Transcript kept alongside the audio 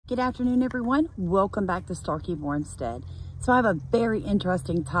Good afternoon, everyone. Welcome back to Farmstead. So I have a very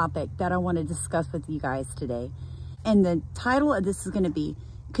interesting topic that I want to discuss with you guys today. And the title of this is going to be,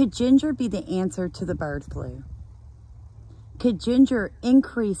 could ginger be the answer to the bird flu? Could ginger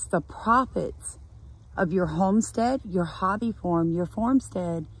increase the profits of your homestead, your hobby farm, your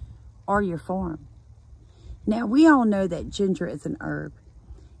farmstead, or your farm? Now, we all know that ginger is an herb,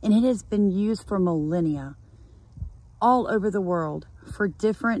 and it has been used for millennia all over the world for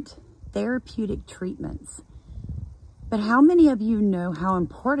different therapeutic treatments. But how many of you know how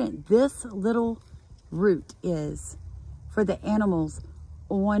important this little root is for the animals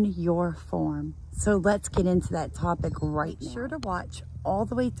on your farm? So let's get into that topic right now. Be sure to watch all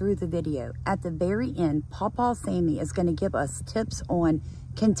the way through the video. At the very end, Pawpaw Sammy is going to give us tips on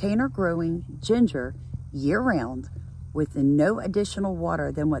container growing ginger year-round with no additional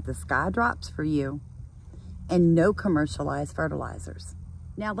water than what the sky drops for you and no commercialized fertilizers.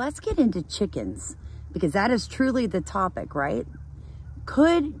 Now let's get into chickens, because that is truly the topic, right?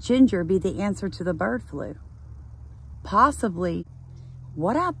 Could ginger be the answer to the bird flu? Possibly.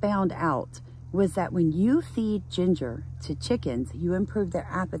 What I found out was that when you feed ginger to chickens, you improve their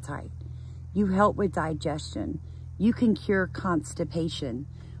appetite. You help with digestion. You can cure constipation.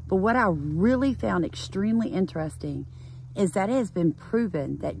 But what I really found extremely interesting is that it has been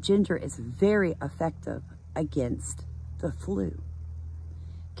proven that ginger is very effective against the flu.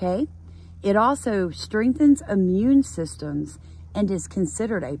 Okay? It also strengthens immune systems and is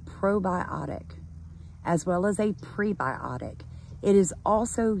considered a probiotic as well as a prebiotic. It is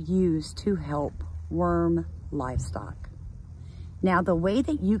also used to help worm livestock. Now, the way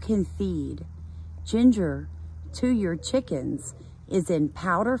that you can feed ginger to your chickens is in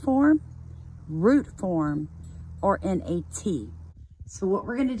powder form, root form, or in a tea. So what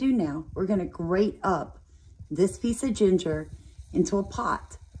we're gonna do now, we're gonna grate up this piece of ginger into a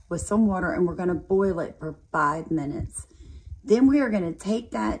pot with some water, and we're gonna boil it for 5 minutes. Then we are gonna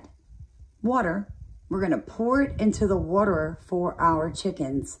take that water, we're gonna pour it into the water for our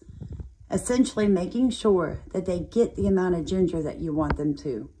chickens, essentially making sure that they get the amount of ginger that you want them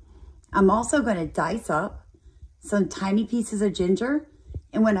to. I'm also gonna dice up some tiny pieces of ginger,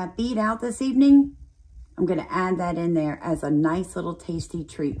 and when I feed out this evening, I'm gonna add that in there as a nice little tasty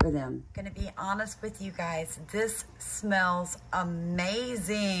treat for them. I'm gonna be honest with you guys, this smells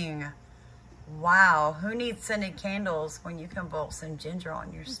amazing. Wow, who needs scented candles when you can boil some ginger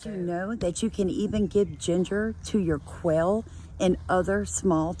on your stove? Did you know that you can even give ginger to your quail and other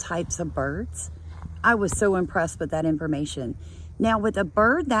small types of birds? I was so impressed with that information. Now, with a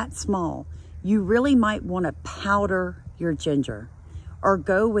bird that small, you really might want to powder your ginger or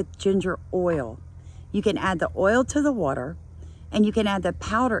go with ginger oil. You can add the oil to the water, and you can add the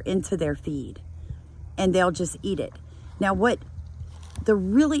powder into their feed, and they'll just eat it. Now, what the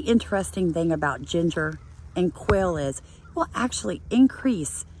really interesting thing about ginger and quail is, it will actually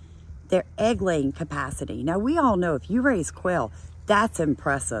increase their egg laying capacity. Now, we all know if you raise quail, that's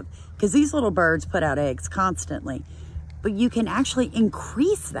impressive, because these little birds put out eggs constantly, but you can actually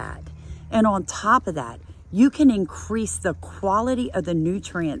increase that. And on top of that, you can increase the quality of the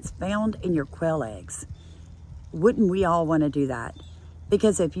nutrients found in your quail eggs. Wouldn't we all want to do that?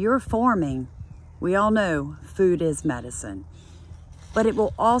 Because if you're farming, we all know food is medicine. But it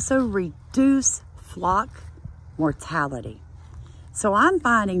will also reduce flock mortality. So I'm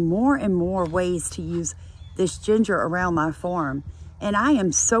finding more and more ways to use this ginger around my farm. And I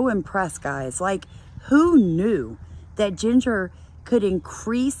am so impressed, guys. Like, who knew that ginger could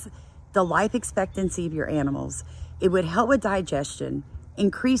increase the life expectancy of your animals? It would help with digestion,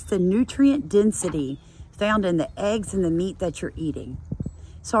 increase the nutrient density found in the eggs and the meat that you're eating.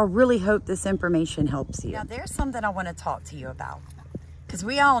 So I really hope this information helps you. Now, there's something I want to talk to you about, because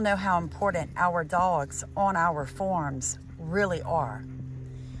we all know how important our dogs on our farms really are.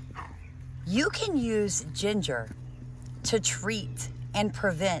 You can use ginger to treat and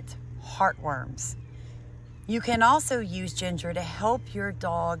prevent heartworms. You can also use ginger to help your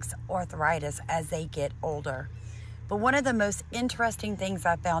dog's arthritis as they get older. But one of the most interesting things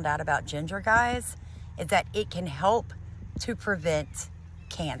I found out about ginger, guys, is that it can help to prevent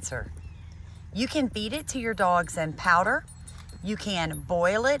cancer. You can feed it to your dogs in powder. You can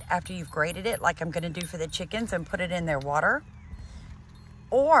boil it after you've grated it, like I'm gonna do for the chickens, and put it in their water.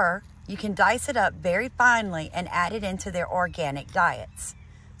 Or you can dice it up very finely and add it into their organic diets.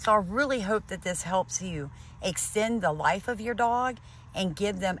 So I really hope that this helps you extend the life of your dog and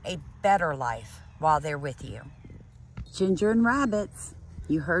give them a better life while they're with you. Ginger and rabbits.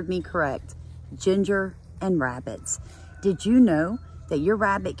 You heard me correct. Ginger and rabbits. Did you know that your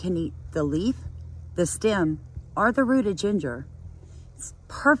rabbit can eat the leaf, the stem, or the root of ginger? it's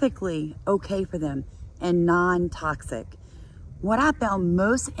perfectly okay for them and non-toxic. What I found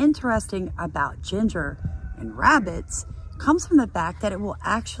most interesting about ginger and rabbits comes from the fact that it will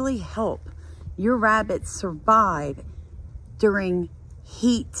actually help your rabbits survive during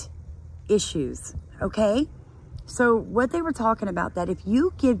heat issues, okay? So what they were talking about, that if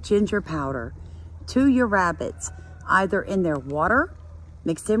you give ginger powder to your rabbits, either in their water,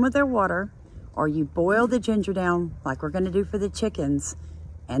 mixed in with their water, or you boil the ginger down like we're gonna do for the chickens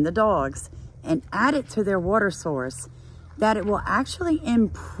and the dogs, and add it to their water source, that it will actually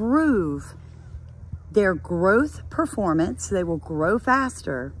improve their growth performance. They will grow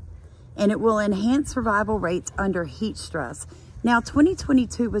faster, and it will enhance survival rates under heat stress. Now,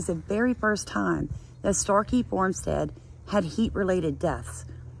 2022 was the very first time that Starkey Farmstead had heat-related deaths,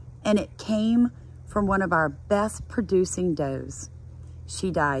 and it came from one of our best producing does.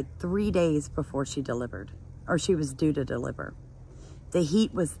 She died 3 days before she delivered, or she was due to deliver. The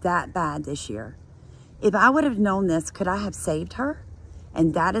heat was that bad this year. If I would have known this, could I have saved her?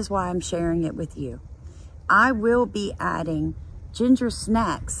 And that is why I'm sharing it with you. I will be adding ginger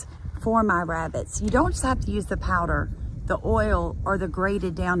snacks for my rabbits. You don't just have to use the powder, the oil, or the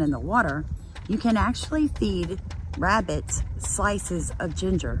grated down in the water. You can actually feed rabbits slices of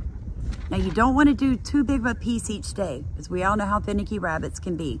ginger. Now, you don't want to do too big of a piece each day, because we all know how finicky rabbits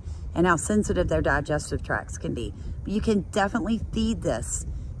can be and how sensitive their digestive tracts can be. But you can definitely feed this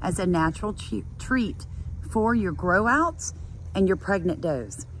as a natural treat for your grow outs and your pregnant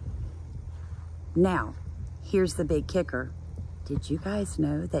does. Now, here's the big kicker. Did you guys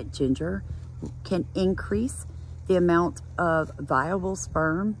know that ginger can increase the amount of viable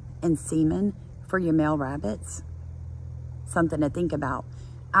sperm and semen for your male rabbits? Something to think about.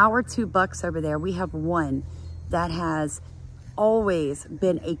 Our 2 bucks over there, we have one that has always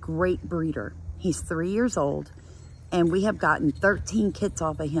been a great breeder. He's 3 years old, and we have gotten 13 kits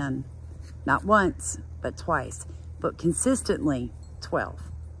off of him. Not once, but twice, but consistently 12.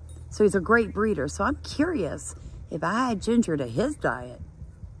 So he's a great breeder. So I'm curious, if I add ginger to his diet,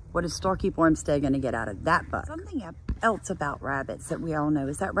 what is Starkey Farmstead going to get out of that buck? Something else about rabbits that we all know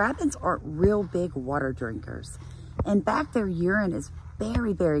is that rabbits aren't real big water drinkers. In fact, their urine is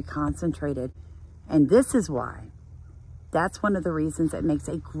very, very concentrated. And this is why. That's one of the reasons it makes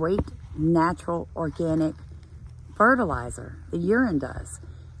a great natural organic fertilizer. The urine does,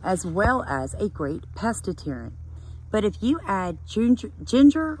 as well as a great pest deterrent. But if you add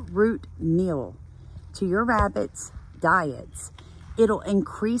ginger root meal to your rabbits' diets, it'll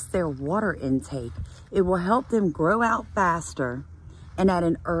increase their water intake. It will help them grow out faster and at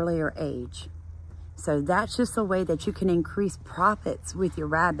an earlier age. So that's just a way that you can increase profits with your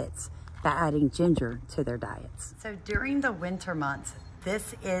rabbits by adding ginger to their diets. So during the winter months,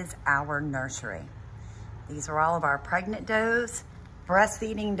 this is our nursery. These are all of our pregnant does,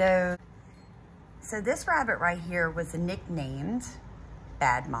 breastfeeding does. So this rabbit right here was nicknamed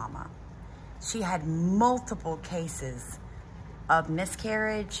Bad Mama. She had multiple cases of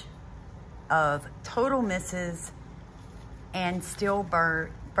miscarriage, of total misses, and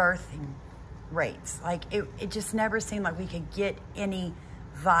stillbirthing rates. Like it just never seemed like we could get any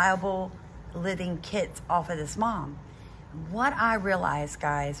viable living kids off of this mom. What I realized,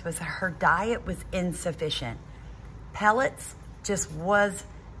 guys, was that her diet was insufficient. Pellets just was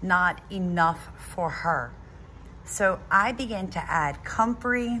not enough for her. So I began to add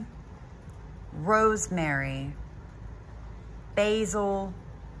comfrey, rosemary, basil,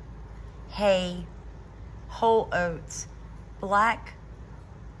 hay, whole oats, black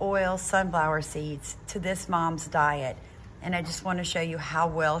oil sunflower seeds to this mom's diet. And I just want to show you how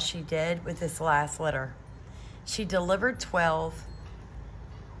well she did with this last litter. She delivered 12,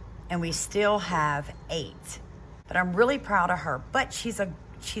 and we still have 8. But I'm really proud of her. But she's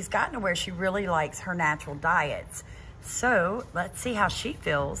gotten to where she really likes her natural diets. So let's see how she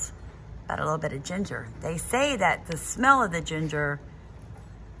feels about a little bit of ginger. They say that the smell of the ginger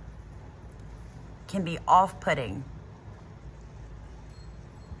can be off-putting.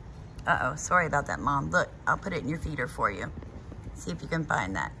 Uh-oh, sorry about that, Mom. Look, I'll put it in your feeder for you. See if you can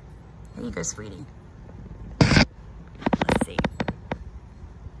find that. Here you go, sweetie. Let's see.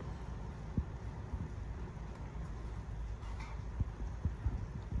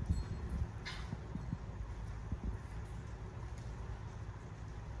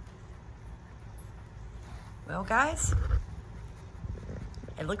 Well, guys,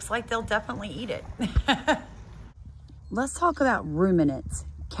 it looks like they'll definitely eat it. Let's talk about ruminants.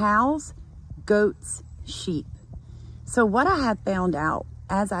 Cows, goats, sheep. So what I have found out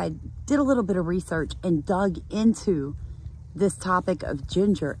as I did a little bit of research and dug into this topic of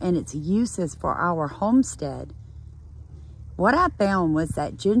ginger and its uses for our homestead What I found was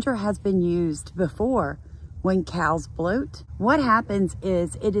that ginger has been used before when cows bloat. What happens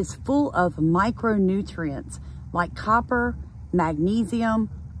is it is full of micronutrients like copper,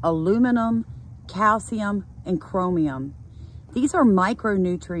 magnesium, aluminum, calcium, and chromium. These are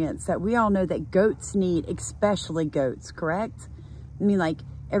micronutrients that we all know that goats need, especially goats, correct? I mean, like,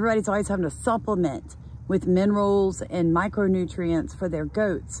 everybody's always having to supplement with minerals and micronutrients for their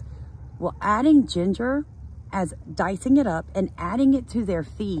goats. Well, adding ginger, as dicing it up and adding it to their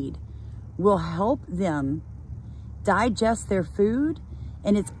feed, will help them digest their food,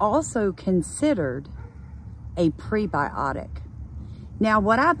 and it's also considered a prebiotic. Now,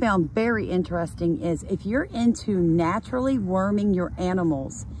 what I found very interesting is if you're into naturally worming your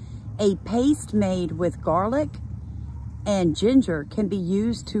animals, a paste made with garlic and ginger can be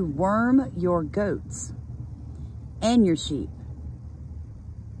used to worm your goats and your sheep.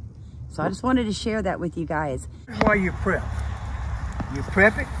 So I just wanted to share that with you guys. This is why you prep. You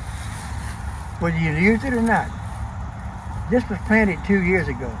prep it, whether you use it or not. This was planted 2 years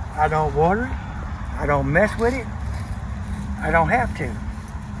ago. I don't water it. I don't mess with it. I don't have to.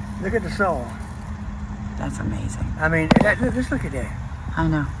 Look at the soil. That's amazing. I mean, just look at that. I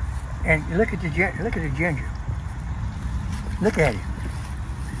know. And look at the ginger. Look at it.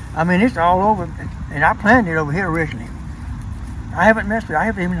 I mean, it's all over. And I planted it over here originally. I haven't messed with it. I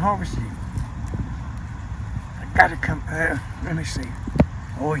haven't even harvested it. I gotta come. Let me see.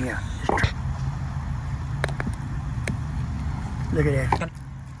 Oh yeah. Look at that. Isn't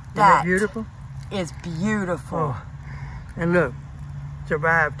that beautiful? Is beautiful. Oh. And look,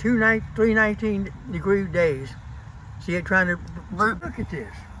 survived 319-degree days. See it trying to look at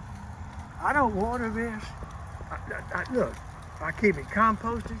this. I don't water this. Look, I keep it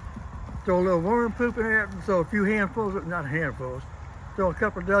composted. Throw a little worm poop in there. Throw a few handfuls, not handfuls. Throw a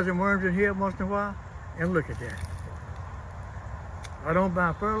couple dozen worms in here once in a while. And look at that. I don't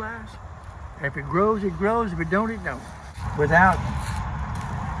buy fertilizer. If it grows, it grows. If it don't, it don't. Without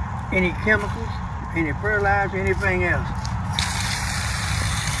any chemicals, any fertilizer, anything else.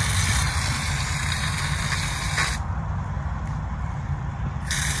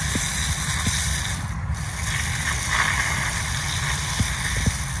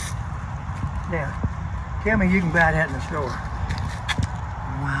 Now, tell me you can buy that in the store.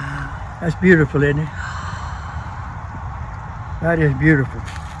 Wow. That's beautiful, isn't it? That is beautiful.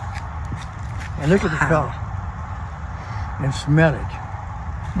 And look at the color. And smell it.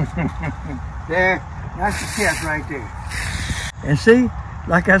 There, that's the test right there. And see,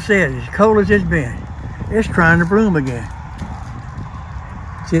 like I said, as cold as it's been, it's trying to bloom again.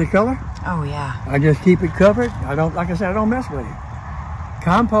 See the color? Oh yeah. I just keep it covered. I don't, like I said, I don't mess with it.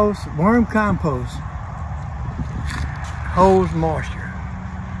 Compost, worm compost, holds moisture.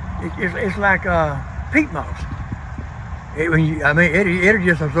 It's like peat moss. It'll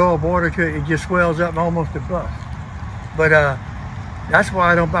just absorb water to it. It just swells up almost to bust. But that's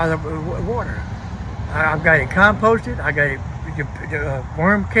why I don't buy the water. I've got it composted. I got it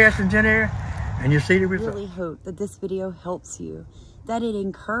worm castings in there, and you see the result. I really hope that this video helps you, that it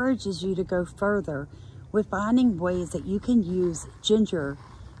encourages you to go further with finding ways that you can use ginger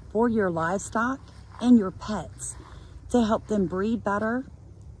for your livestock and your pets to help them breed better,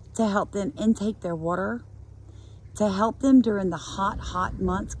 to help them intake their water, to help them during the hot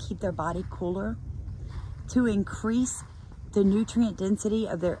months keep their body cooler, to increase the nutrient density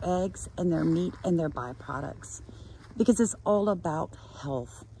of their eggs and their meat and their byproducts, because it's all about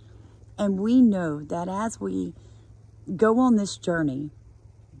health. And we know that as we go on this journey,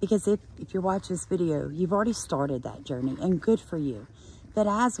 because if you watch this video, you've already started that journey, and good for you. But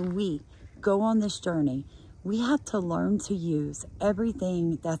as we go on this journey, we have to learn to use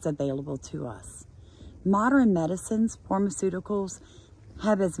everything that's available to us. Modern medicines, pharmaceuticals,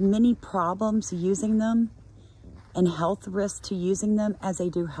 have as many problems using them and health risks to using them as they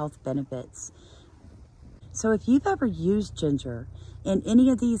do health benefits. So if you've ever used ginger in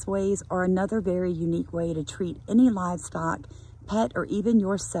any of these ways or another very unique way to treat any livestock, pet, or even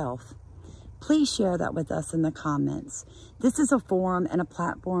yourself, please share that with us in the comments. This is a forum and a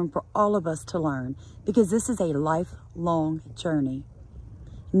platform for all of us to learn, because this is a lifelong journey.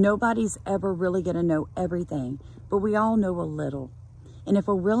 Nobody's ever really going to know everything, but we all know a little. And if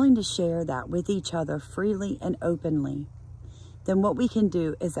we're willing to share that with each other freely and openly, then what we can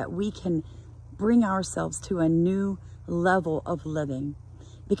do is that we can bring ourselves to a new level of living.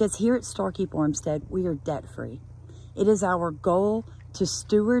 Because here at Starkey Farmstead, we are debt-free. It is our goal to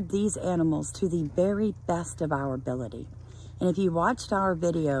steward these animals to the very best of our ability. And if you watched our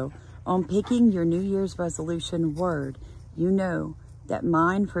video on picking your New Year's resolution word, you know that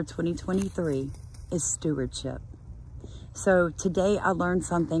mine for 2023 is stewardship. So today I learned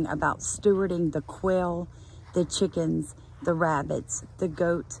something about stewarding the quail, the chickens, the rabbits, the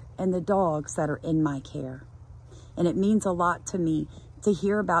goat, and the dogs that are in my care. And it means a lot to me to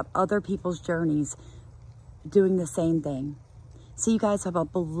hear about other people's journeys doing the same thing. So you guys have a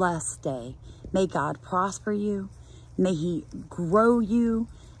blessed day. May God prosper you. May He grow you.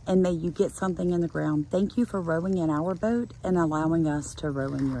 And may you get something in the ground. Thank you for rowing in our boat and allowing us to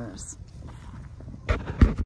row in yours.